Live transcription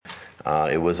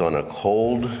It was on a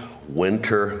cold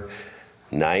winter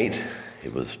night.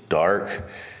 It was dark.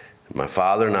 My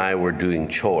father and I were doing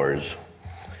chores,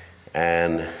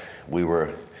 and we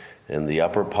were in the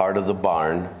upper part of the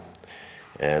barn,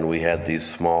 and we had these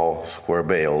small square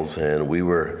bales, and we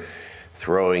were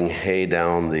throwing hay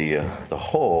down the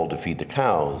hole to feed the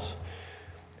cows.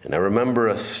 And I remember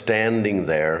us standing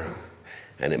there,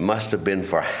 and it must have been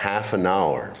for half an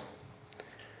hour,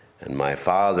 and my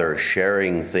father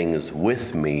sharing things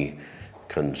with me,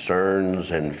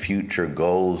 concerns and future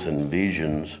goals and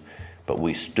visions. But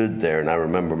we stood there, and I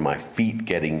remember my feet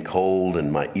getting cold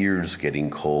and my ears getting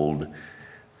cold.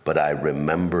 But I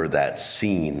remember that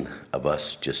scene of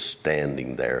us just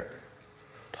standing there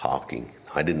talking.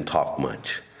 I didn't talk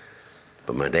much,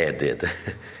 but my dad did.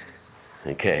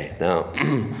 Okay, now,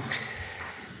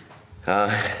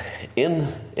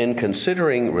 in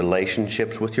considering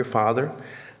relationships with your father,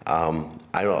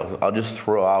 I'll just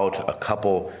throw out a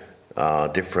couple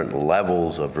different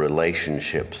levels of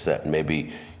relationships that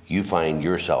maybe you find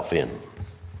yourself in.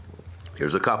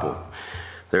 Here's a couple.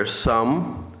 There's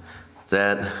some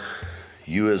that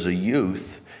you as a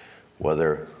youth,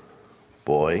 whether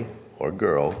boy or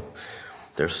girl,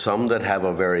 there's some that have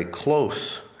a very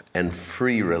close and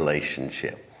free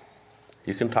relationship.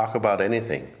 You can talk about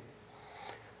anything.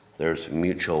 There's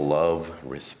mutual love,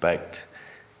 respect,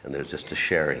 and there's just a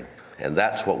sharing. And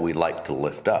that's what we like to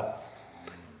lift up.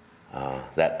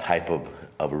 That type of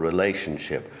a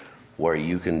relationship where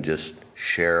you can just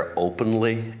share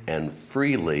openly and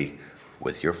freely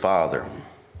with your father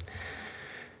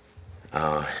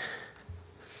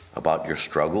about your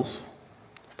struggles,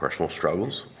 personal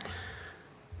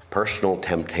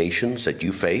temptations that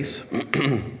you face,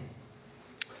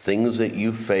 things that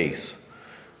you face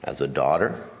as a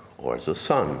daughter or as a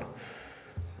son,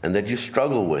 and that you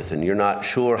struggle with and you're not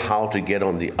sure how to get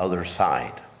on the other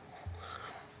side.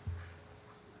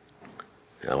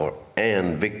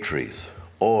 And victories,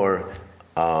 or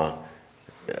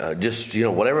just,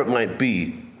 whatever it might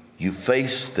be, you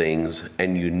face things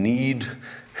and you need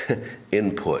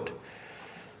input.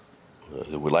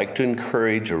 We like to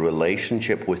encourage a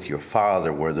relationship with your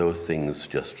father where those things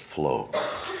just flow.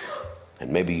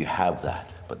 And maybe you have that,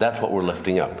 but that's what we're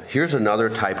lifting up. Here's another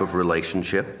type of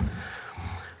relationship.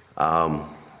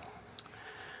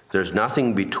 There's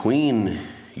nothing between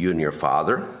you and your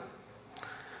father,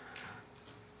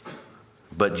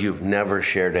 but you've never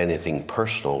shared anything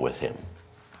personal with him.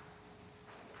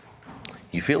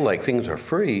 You feel like things are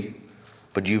free,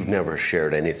 but you've never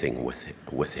shared anything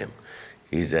with him.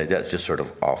 That's just sort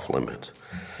of off limits.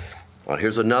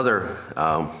 Here's another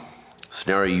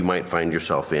scenario you might find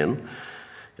yourself in.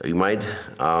 You might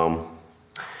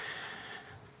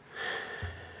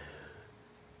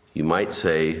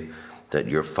say that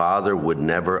your father would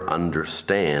never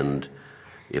understand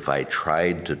if I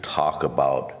tried to talk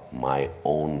about my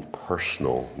own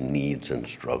personal needs and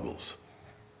struggles.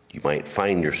 You might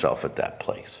find yourself at that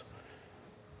place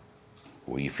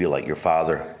where you feel like your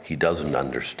father, he doesn't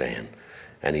understand,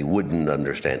 and he wouldn't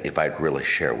understand if I'd really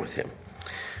share with him.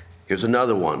 Here's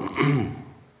another one.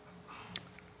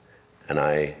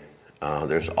 And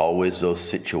there's always those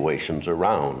situations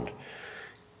around.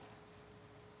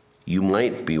 You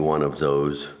might be one of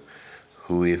those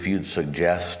who, if you'd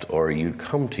suggest or you'd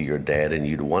come to your dad and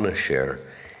you'd want to share,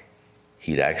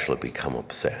 he'd actually become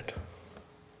upset.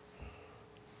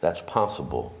 That's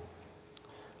possible.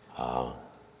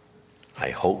 I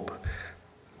hope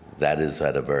that is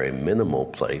at a very minimal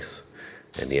place,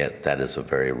 and yet that is a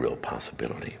very real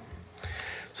possibility.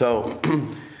 So,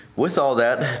 with all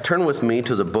that, turn with me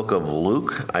to the book of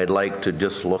Luke. I'd like to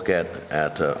just look at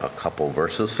a couple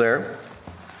verses there.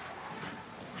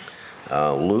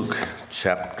 Luke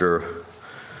chapter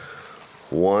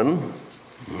 1.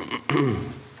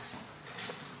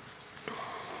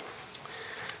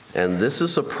 And this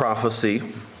is a prophecy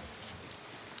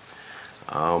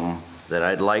that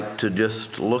I'd like to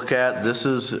just look at. This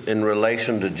is in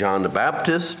relation to John the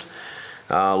Baptist.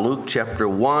 Luke chapter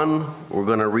 1, we're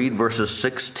going to read verses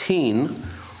 16.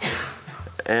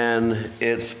 And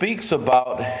it speaks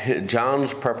about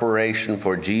John's preparation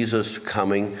for Jesus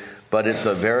coming, but it's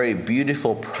a very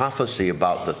beautiful prophecy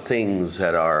about the things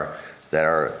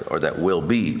that will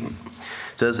be. It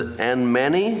says, "And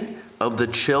many of the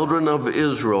children of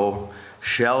Israel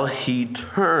shall he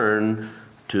turn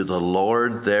to the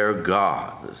Lord their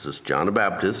God." This is John the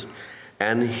Baptist.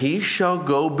 "And he shall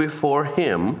go before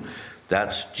him,"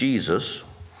 that's Jesus,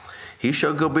 "he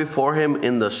shall go before him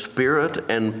in the spirit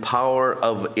and power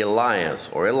of Elias,"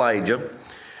 or Elijah,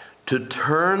 "to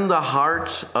turn the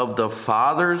hearts of the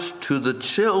fathers to the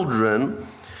children,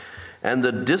 and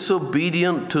the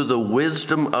disobedient to the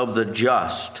wisdom of the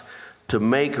just, to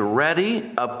make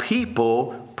ready a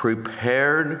people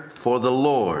prepared for the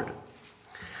Lord.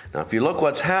 Now, if you look,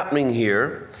 what's happening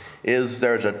here is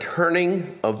there's a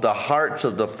turning of the hearts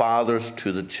of the fathers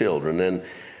to the children. And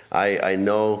I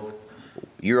know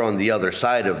you're on the other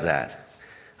side of that.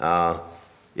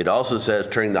 It also says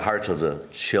turning the hearts of the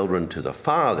children to the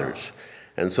fathers.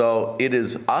 And so it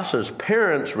is us as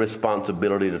parents'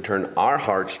 responsibility to turn our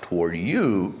hearts toward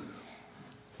you,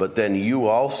 but then you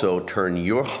also turn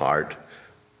your heart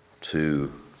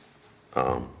to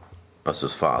us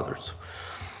as fathers.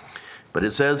 But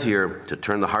it says here to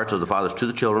turn the hearts of the fathers to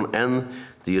the children and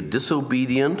the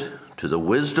disobedient to the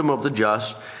wisdom of the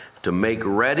just, to make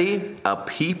ready a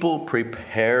people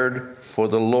prepared for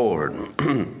the Lord.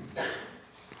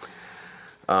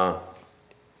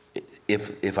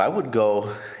 If I would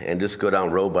go and just go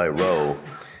down row by row,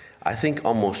 I think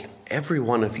almost every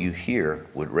one of you here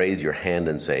would raise your hand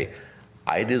and say,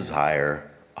 I desire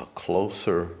a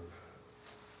closer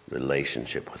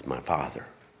relationship with my Father.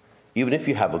 Even if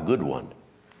you have a good one.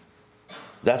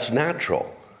 That's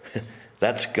natural.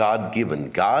 That's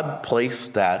God-given. God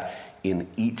placed that in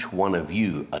each one of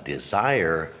you, a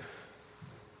desire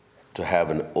to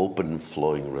have an open,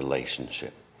 flowing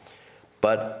relationship.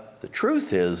 But the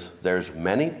truth is, there's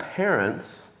many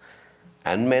parents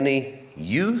and many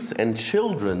youth and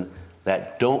children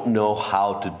that don't know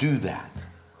how to do that.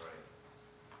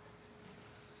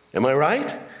 Am I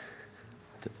right?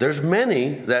 There's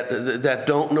many that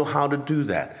don't know how to do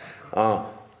that.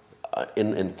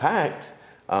 In fact,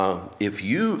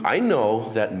 I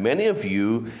know that many of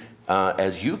you,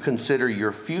 as you consider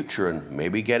your future and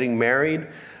maybe getting married,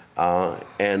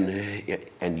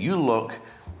 and you look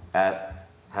at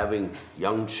having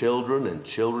young children and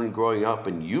children growing up,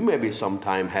 and you may be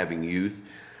sometime having youth,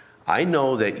 I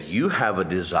know that you have a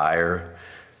desire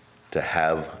to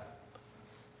have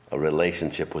a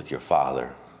relationship with your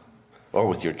Father. Or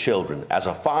with your children, as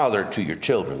a father to your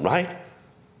children, right?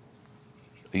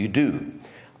 You do.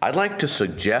 I'd like to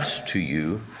suggest to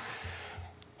you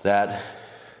that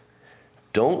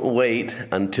don't wait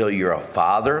until you're a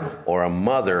father or a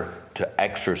mother to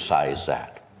exercise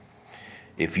that.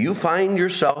 If you find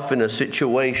yourself in a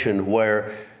situation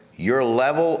where your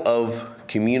level of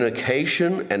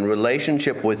communication and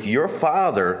relationship with your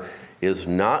Father is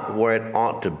not where it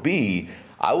ought to be,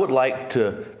 I would like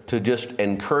to just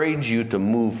encourage you to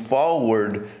move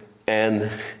forward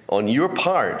and on your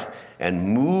part and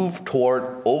move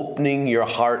toward opening your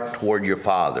heart toward your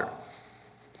Father.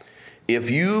 If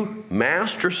you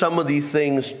master some of these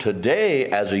things today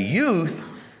as a youth,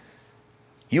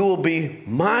 you will be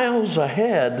miles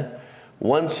ahead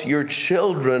once your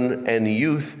children and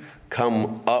youth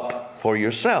come up for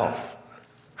yourself.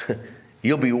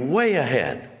 You'll be way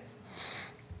ahead.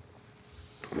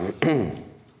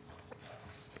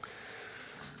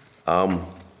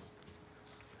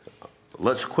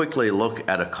 Let's quickly look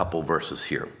at a couple verses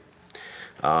here.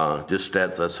 Just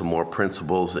at some more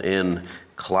principles. In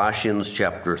Colossians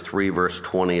chapter 3, verse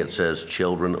 20, it says,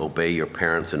 children, obey your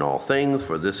parents in all things,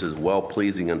 for this is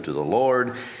well-pleasing unto the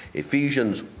Lord.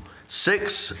 Ephesians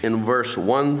 6, in verse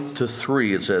 1 to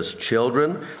 3, it says,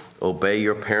 children, obey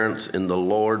your parents in the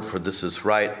Lord, for this is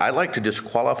right. I like to just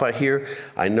qualify here.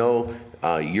 I know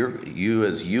you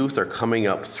as youth are coming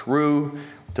up through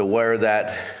to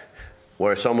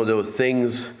where some of those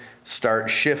things start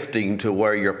shifting to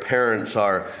where your parents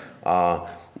are,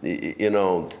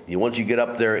 once you get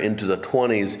up there into the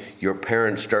 20s, your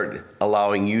parents start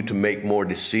allowing you to make more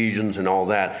decisions and all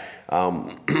that.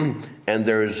 And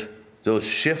there's those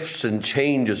shifts and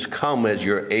changes come as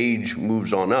your age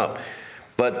moves on up.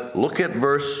 But look at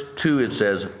verse 2, it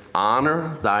says,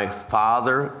 honor thy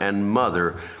father and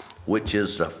mother, which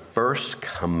is the first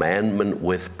commandment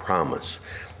with promise.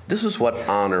 This is what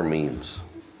honor means.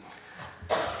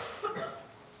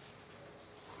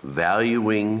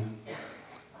 Valuing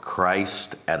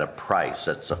Christ at a price.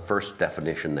 That's the first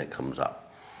definition that comes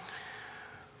up.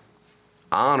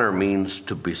 Honor means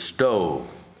to bestow.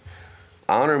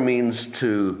 Honor means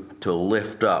to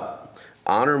lift up.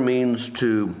 Honor means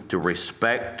to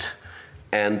respect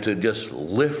and to just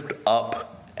lift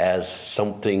up as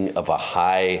something of a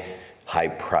high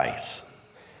price.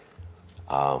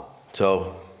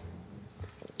 So,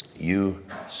 you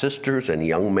sisters and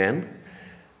young men,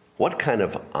 what kind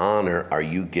of honor are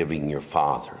you giving your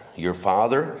father? Your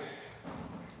father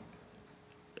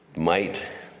might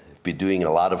be doing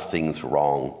a lot of things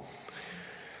wrong.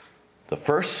 The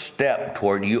first step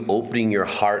toward you opening your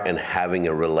heart and having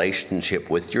a relationship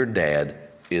with your dad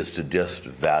is to just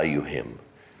value him.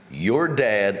 Your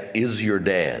dad is your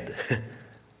dad.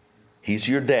 He's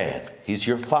your dad. He's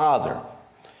your father.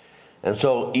 And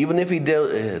so even if he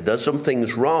does some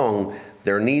things wrong,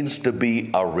 there needs to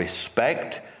be a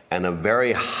respect and a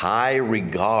very high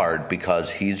regard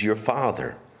because he's your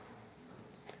father.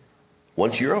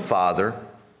 Once you're a father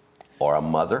or a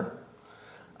mother,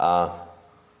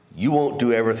 you won't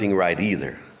do everything right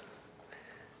either.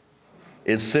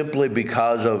 It's simply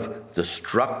because of the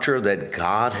structure that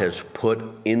God has put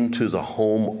into the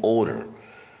home order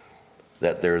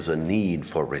that there's a need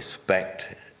for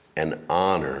respect and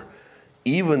honor,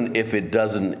 even if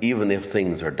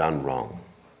things are done wrong.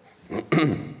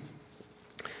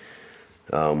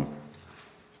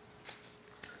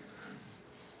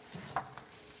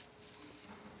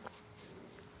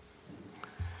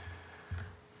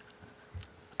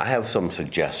 I have some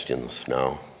suggestions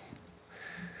now.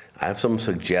 I have some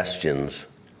suggestions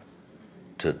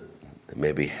to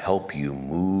maybe help you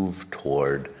move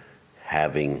toward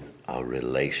having a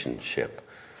relationship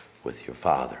with your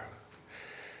father.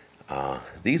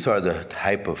 These are the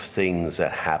type of things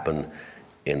that happen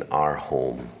in our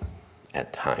home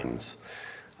at times.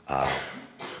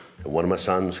 One of my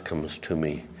sons comes to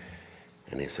me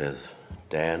and he says,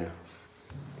 "Dad,"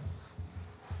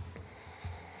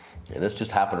 and this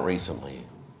just happened recently.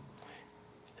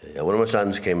 One of my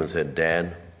sons came and said,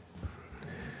 "Dad,"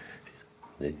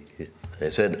 they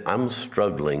said, "I'm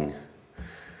struggling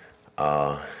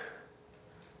and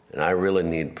I really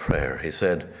need prayer." He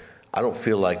said, "I don't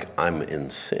feel like I'm in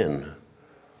sin,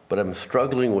 but I'm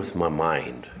struggling with my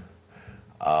mind.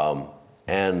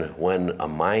 And when a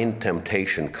mind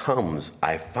temptation comes,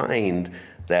 I find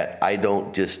that I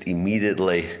don't just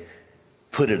immediately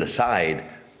put it aside.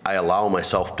 I allow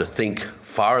myself to think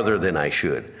farther than I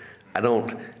should. I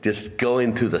don't just go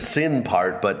into the sin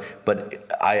part, but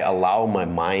I allow my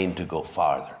mind to go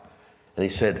farther." And he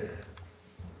said,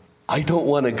 "I don't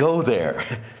want to go there.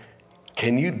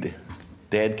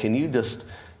 Dad, can you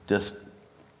just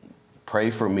pray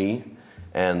for me?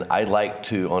 And I'd like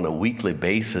to, on a weekly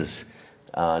basis,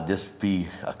 just be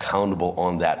accountable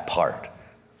on that part."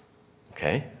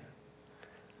 Okay?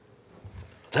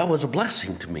 That was a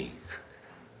blessing to me.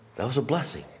 That was a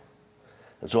blessing.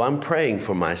 And so I'm praying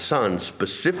for my son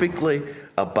specifically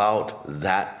about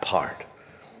that part.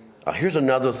 Here's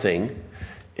another thing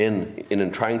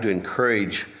in trying to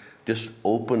encourage just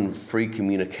open, free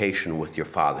communication with your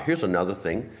father. Here's another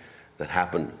thing that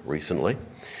happened recently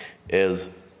is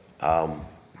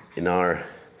in our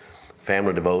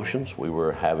family devotions, we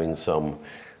were having some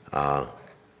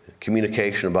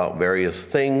communication about various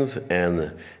things,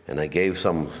 and I gave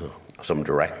some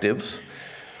directives.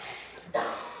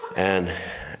 And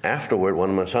afterward, one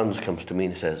of my sons comes to me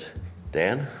and says,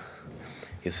 "Dad,"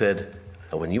 he said,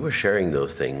 "when you were sharing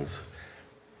those things,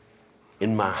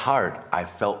 in my heart, I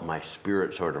felt my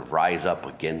spirit sort of rise up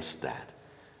against that."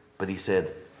 But he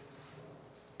said,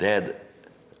 "Dad,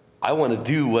 I want to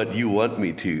do what you want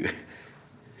me to."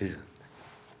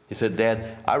 He said,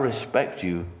 "Dad, I respect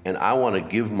you, and I want to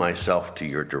give myself to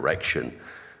your direction.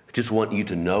 I just want you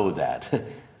to know that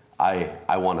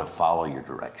I want to follow your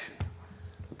direction."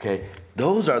 Okay,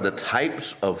 those are the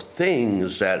types of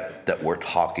things that we're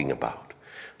talking about.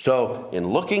 So in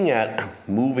looking at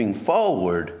moving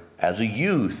forward as a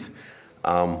youth,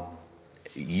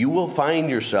 you will find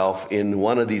yourself in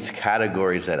one of these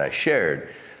categories that I shared.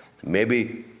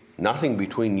 Maybe nothing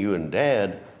between you and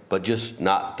Dad, but just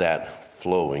not that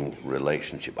flowing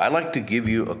relationship. I'd like to give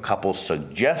you a couple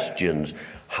suggestions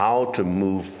how to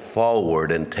move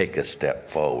forward and take a step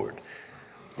forward.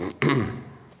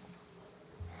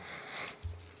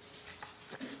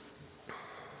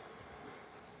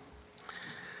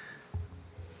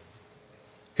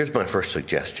 Here's my first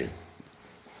suggestion.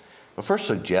 My first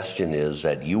suggestion is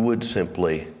that you would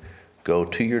simply go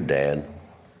to your dad,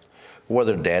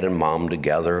 whether dad and mom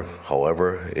together,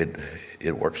 however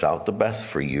it works out the best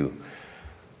for you,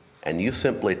 and you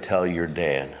simply tell your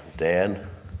dad, "Dad,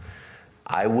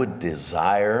 I would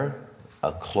desire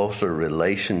a closer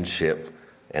relationship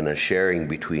and a sharing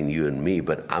between you and me,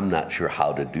 but I'm not sure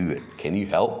how to do it. Can you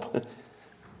help?"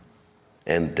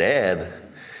 And Dad,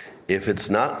 if it's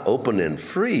not open and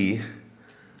free,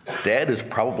 Dad is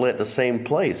probably at the same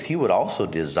place. He would also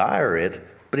desire it,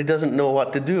 but he doesn't know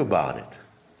what to do about it.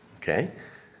 Okay?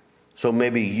 So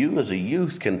maybe you as a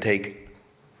youth can take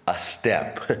a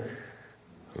step.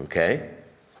 Okay?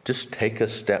 Just take a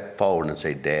step forward and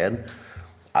say, "Dad,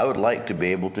 I would like to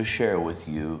be able to share with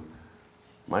you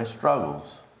my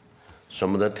struggles,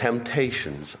 some of the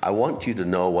temptations. I want you to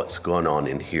know what's going on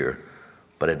in here,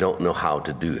 but I don't know how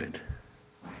to do it."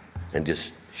 And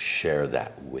just share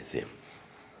that with him.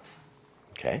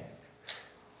 Okay?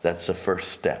 That's the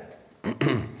first step.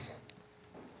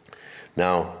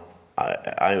 Now,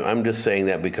 I'm just saying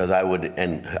that because I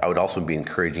would also be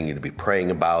encouraging you to be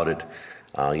praying about it,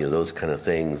 those kind of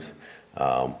things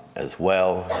as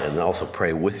well, and also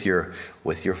pray with your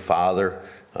father.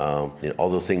 All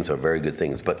those things are very good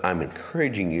things. But I'm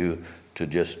encouraging you to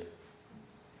just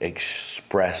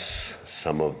express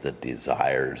some of the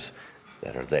desires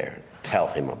that are there. Tell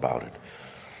him about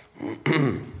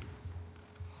it.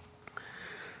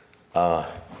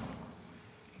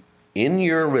 In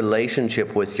your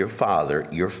relationship with your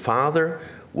father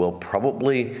will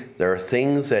probably, there are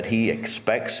things that he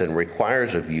expects and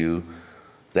requires of you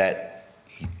that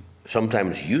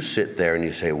sometimes you sit there and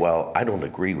you say, well, I don't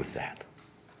agree with that.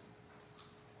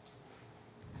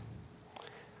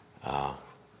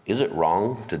 Is it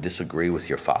wrong to disagree with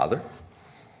your father?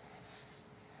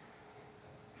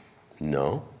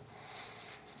 No.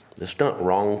 It's not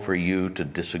wrong for you to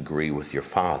disagree with your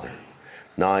father.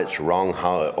 Now, it's wrong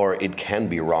or it can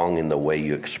be wrong in the way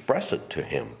you express it to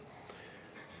him.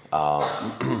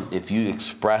 If you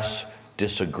express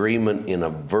disagreement in a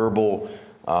verbal,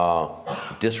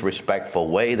 disrespectful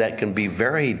way, that can be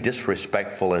very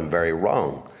disrespectful and very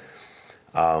wrong.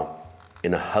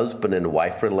 In a husband and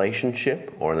wife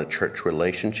relationship or in a church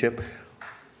relationship,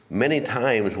 many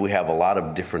times we have a lot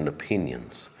of different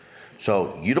opinions.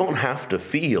 So you don't have to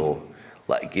feel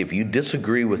like if you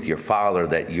disagree with your father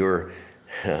that you're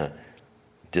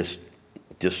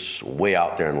just way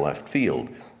out there in left field.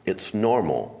 It's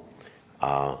normal.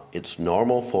 It's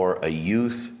normal for a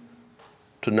youth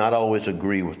to not always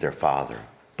agree with their father.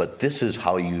 But this is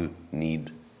how you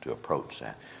need to approach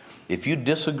that. If you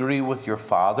disagree with your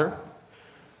father,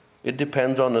 it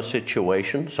depends on the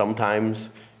situation. Sometimes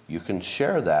you can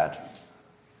share that,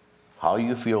 how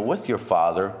you feel with your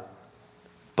father,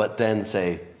 but then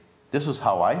say, this is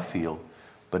how I feel.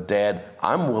 But Dad,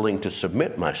 I'm willing to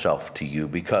submit myself to you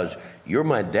because you're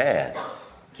my dad.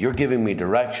 You're giving me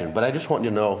direction. But I just want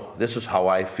you to know this is how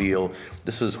I feel.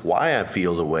 This is why I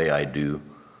feel the way I do.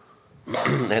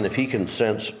 And if he can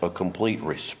sense a complete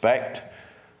respect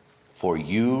for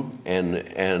you and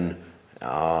in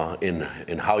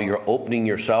how you're opening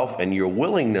yourself and your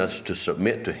willingness to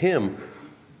submit to him,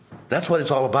 that's what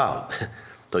it's all about.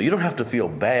 So you don't have to feel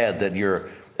bad that you're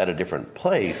at a different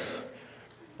place,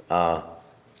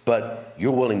 but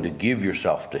you're willing to give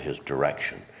yourself to his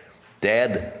direction.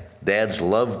 Dads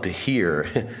love to hear,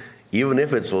 even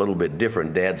if it's a little bit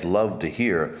different, dads love to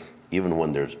hear, even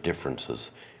when there's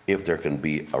differences, if there can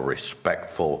be a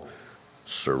respectful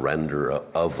surrender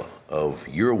of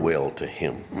your will to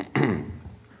him.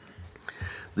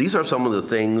 These are some of the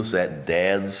things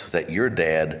that your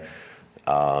dad,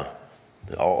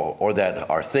 or that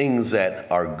are things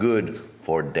that are good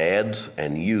for dads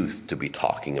and youth to be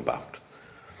talking about.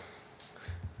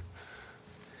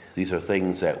 These are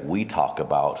things that we talk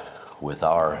about with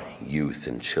our youth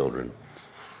and children.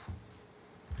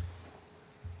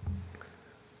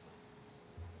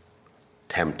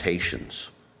 Temptations.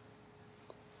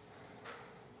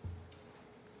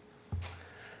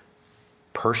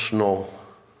 Personal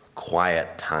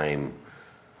quiet time,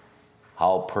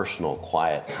 how personal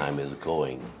quiet time is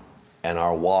going, and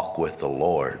our walk with the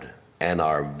Lord, and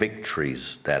our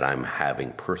victories that I'm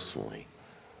having personally.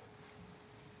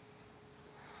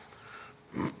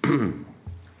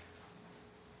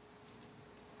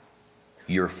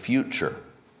 Your future,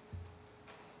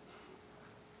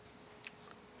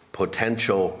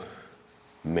 potential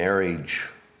marriage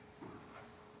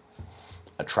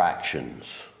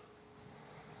attractions,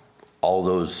 all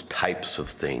those types of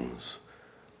things.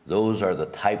 Those are the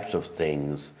types of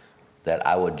things that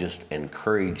I would just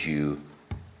encourage you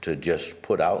to just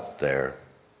put out there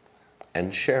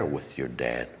and share with your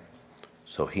dad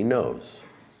so he knows.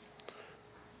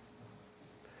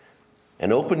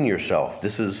 And open yourself.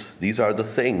 These are the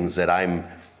things that I'm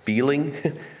feeling,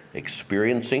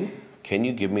 experiencing. Can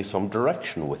you give me some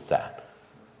direction with that?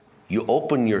 You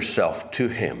open yourself to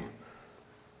him.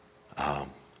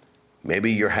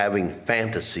 Maybe you're having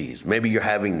fantasies. Maybe you're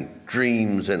having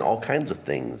dreams and all kinds of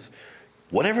things.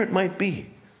 Whatever it might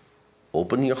be,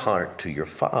 open your heart to your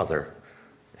father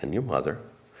and your mother,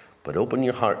 but open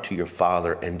your heart to your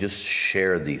father and just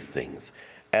share these things.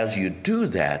 As you do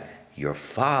that, your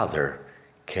father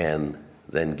can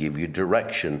then give you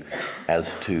direction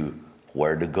as to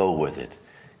where to go with it.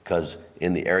 Because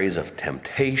in the areas of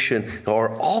temptation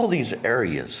or all these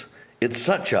areas, it's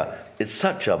such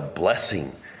a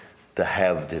blessing to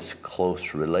have this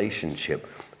close relationship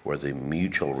where the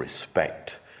mutual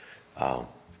respect.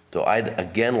 So I'd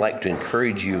again like to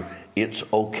encourage you, it's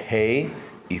okay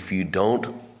if you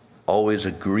don't always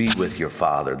agree with your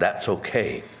father. That's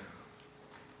okay.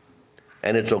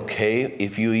 And it's okay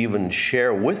if you even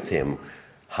share with him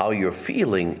how you're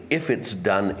feeling, if it's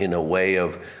done in a way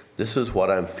of, this is what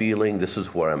I'm feeling, this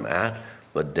is where I'm at,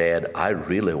 but Dad, I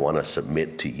really want to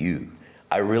submit to you.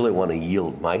 I really want to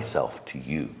yield myself to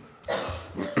you.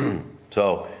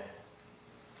 So,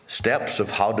 steps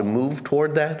of how to move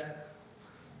toward that.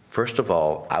 First of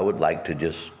all, I would like to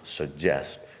just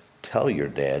suggest, tell your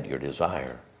dad your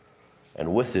desire.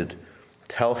 And with it,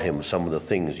 tell him some of the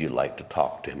things you'd like to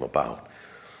talk to him about.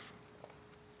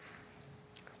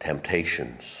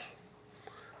 Temptations,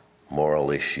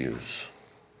 moral issues,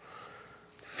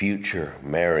 future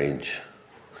marriage,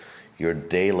 your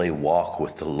daily walk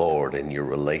with the Lord and your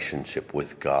relationship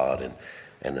with God,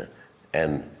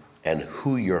 and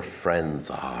who your friends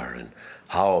are and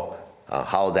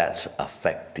how that's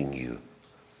affecting you.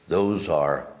 Those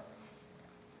are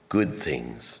good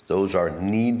things. Those are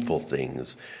needful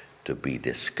things to be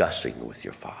discussing with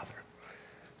your Father.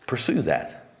 Pursue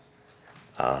that.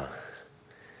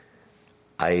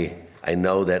 I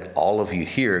know that all of you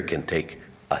here can take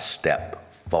a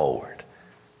step forward,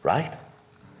 right?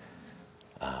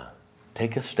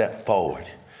 Take a step forward.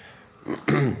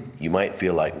 You might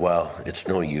feel like, well, it's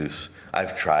no use.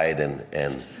 I've tried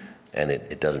and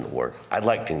it doesn't work. I'd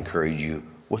like to encourage you,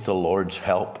 with the Lord's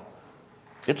help,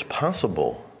 it's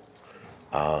possible.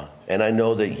 And I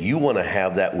know that you want to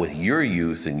have that with your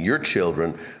youth and your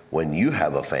children when you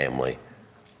have a family.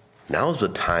 Now's the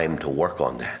time to work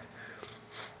on that.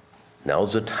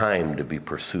 Now's the time to be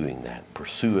pursuing that.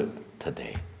 Pursue it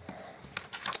today.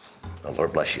 The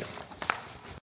Lord bless you.